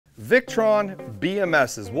Victron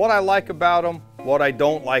BMSs, what I like about them, what I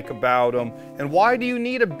don't like about them, and why do you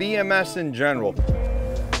need a BMS in general?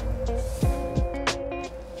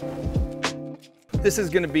 This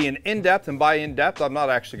is going to be an in-depth, and by in-depth, I'm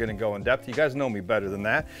not actually going to go in-depth. You guys know me better than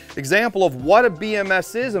that. Example of what a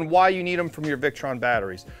BMS is and why you need them from your Victron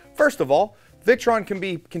batteries. First of all, Victron can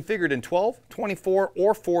be configured in 12, 24,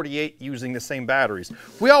 or 48 using the same batteries.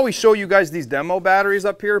 We always show you guys these demo batteries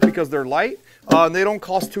up here because they're light. And they don't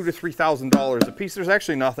cost $2,000 to $3,000 a piece. There's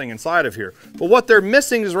actually nothing inside of here. But what they're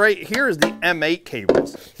missing is right here is the M8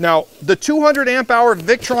 cables. Now, the 200 amp hour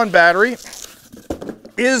Victron battery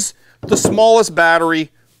is the smallest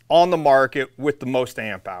battery on the market with the most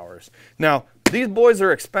amp hours. Now, these boys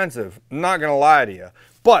are expensive, I'm not gonna lie to you,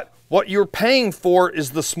 but what you're paying for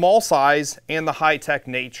is the small size and the high-tech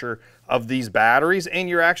nature of these batteries, and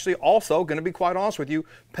you're actually also, gonna be quite honest with you,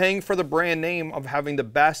 paying for the brand name of having the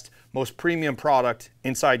best, most premium product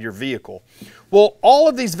inside your vehicle. Well, all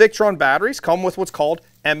of these Victron batteries come with what's called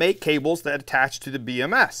M8 cables that attach to the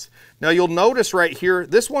BMS. Now you'll notice right here,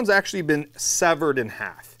 this one's actually been severed in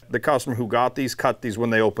half. The customer who got these cut these when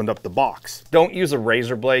they opened up the box. Don't use a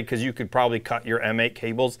razor blade because you could probably cut your M8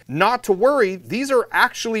 cables. Not to worry, these are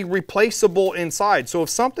actually replaceable inside. So if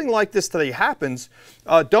something like this today happens,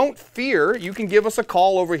 don't fear. You can give us a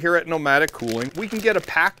call over here at Nomadic Cooling. We can get a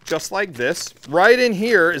pack just like this. Right in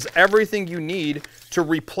here is everything you need to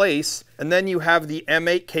replace, and then you have the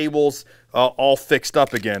M8 cables all fixed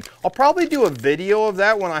up again. I'll probably do a video of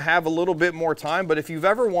that when I have a little bit more time, but if you've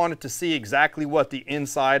ever wanted to see exactly what the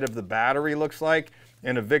inside of the battery looks like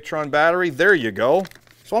in a Victron battery, there you go.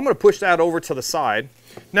 So I'm gonna push that over to the side.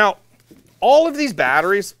 Now, all of these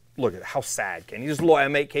batteries, look at how sad, Kenny. This little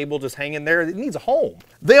M8 cable just hanging there, it needs a home.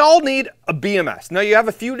 They all need a BMS. Now you have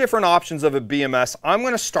a few different options of a BMS. I'm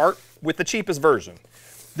gonna start with the cheapest version.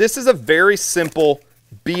 This is a very simple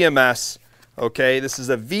BMS. Okay, this is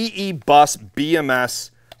a VE.Bus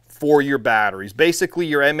BMS for your batteries. Basically,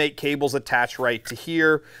 your M8 cables attach right to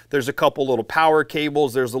here. There's a couple little power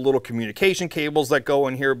cables. There's a little communication cables that go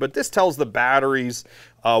in here, but this tells the batteries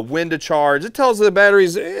when to charge. It tells the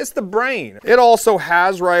batteries, it's the brain. It also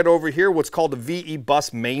has right over here what's called the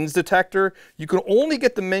VE.Bus mains detector. You can only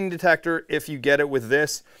get the main detector if you get it with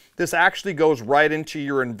this. This actually goes right into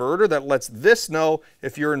your inverter that lets this know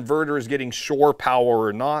if your inverter is getting shore power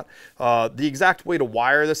or not. The exact way to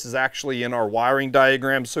wire this is actually in our wiring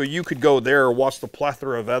diagram, so you could go there or watch the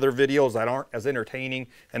plethora of other videos that aren't as entertaining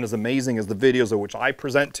and as amazing as the videos of which I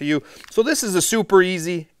present to you. So this is a super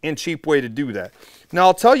easy and cheap way to do that. Now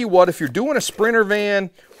I'll tell you what, if you're doing a Sprinter van,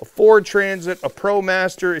 a Ford Transit, a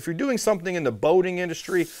ProMaster, if you're doing something in the boating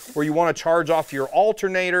industry where you want to charge off your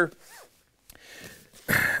alternator,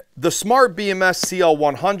 the Smart BMS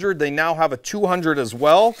CL100, they now have a 200 as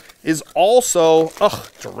well, is also,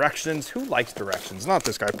 directions. Who likes directions? Not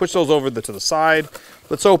this guy. Push those over to the side.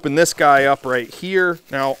 Let's open this guy up right here.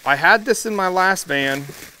 Now, I had this in my last van,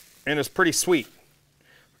 and it's pretty sweet.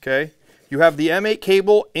 Okay? You have the M8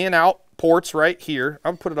 cable in, out ports right here.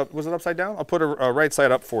 I'll put it up. Was it upside down? I'll put it right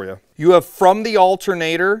side up for you. You have from the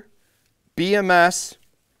alternator, BMS,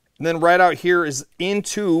 and then right out here is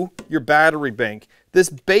into your battery bank. This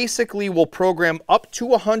basically will program up to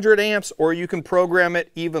 100 amps, or you can program it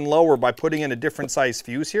even lower by putting in a different size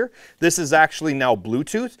fuse here. This is actually now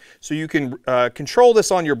Bluetooth, so you can control this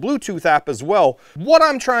on your Bluetooth app as well. What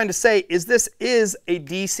I'm trying to say is this is a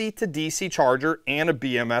DC to DC charger and a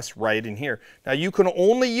BMS right in here. Now you can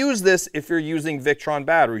only use this if you're using Victron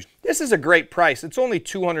batteries. This is a great price. It's only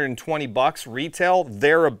 220 bucks retail,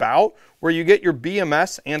 thereabout, where you get your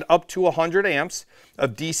BMS and up to 100 amps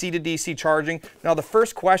of DC to DC charging. Now the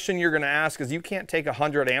first question you're gonna ask is, you can't take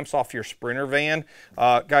 100 amps off your Sprinter van.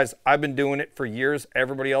 Guys, I've been doing it for years.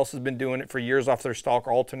 Everybody else has been doing it for years off their stock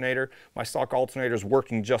alternator. My stock alternator is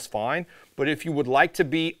working just fine. But if you would like to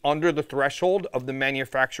be under the threshold of the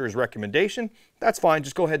manufacturer's recommendation, that's fine.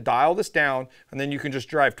 Just go ahead, dial this down, and then you can just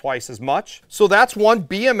drive twice as much. So that's one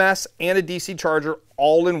BMS and a DC charger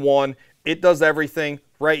all in one. It does everything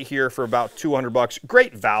right here for about 200 bucks.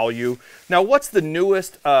 Great value. Now, what's the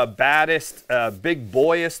newest, baddest, big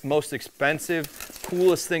boyest, most expensive,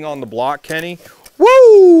 coolest thing on the block, Kenny?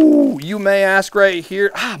 Woo! You may ask right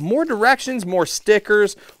here. More directions, more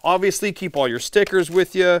stickers. Obviously, keep all your stickers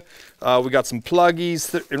with you. We got some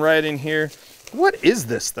pluggies right in here. What is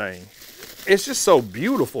this thing? It's just so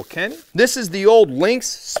beautiful, Kenny. This is the old Lynx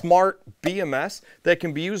Smart BMS that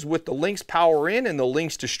can be used with the Lynx Power In and the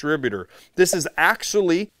Lynx distributor. This is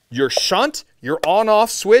actually your shunt, your on-off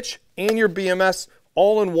switch, and your BMS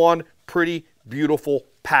all in one pretty beautiful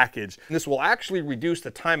package. And this will actually reduce the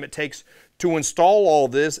time it takes to install all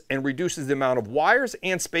this and reduces the amount of wires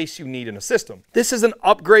and space you need in a system. This is an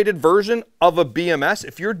upgraded version of a BMS.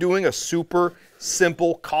 If you're doing a super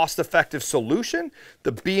simple, cost-effective solution,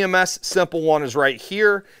 the BMS simple one is right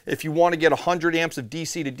here. If you want to get 100 amps of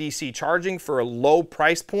DC to DC charging for a low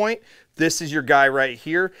price point, this is your guy right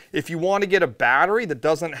here. If you want to get a battery that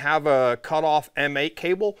doesn't have a cutoff M8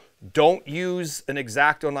 cable, don't use an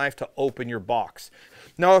X-Acto knife to open your box.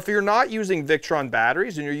 Now, if you're not using Victron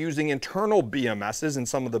batteries and you're using internal BMSs in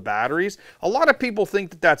some of the batteries, a lot of people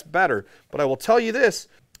think that that's better. But I will tell you this,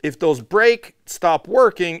 if those break, stop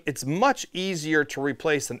working, it's much easier to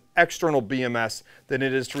replace an external BMS than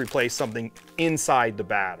it is to replace something inside the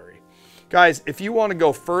battery. Guys, if you want to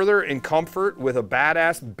go further in comfort with a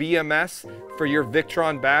badass BMS for your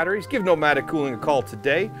Victron batteries, give Nomadic Cooling a call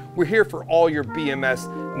today. We're here for all your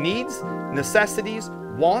BMS needs, necessities,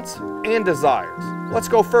 wants, and desires. Let's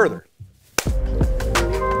go further.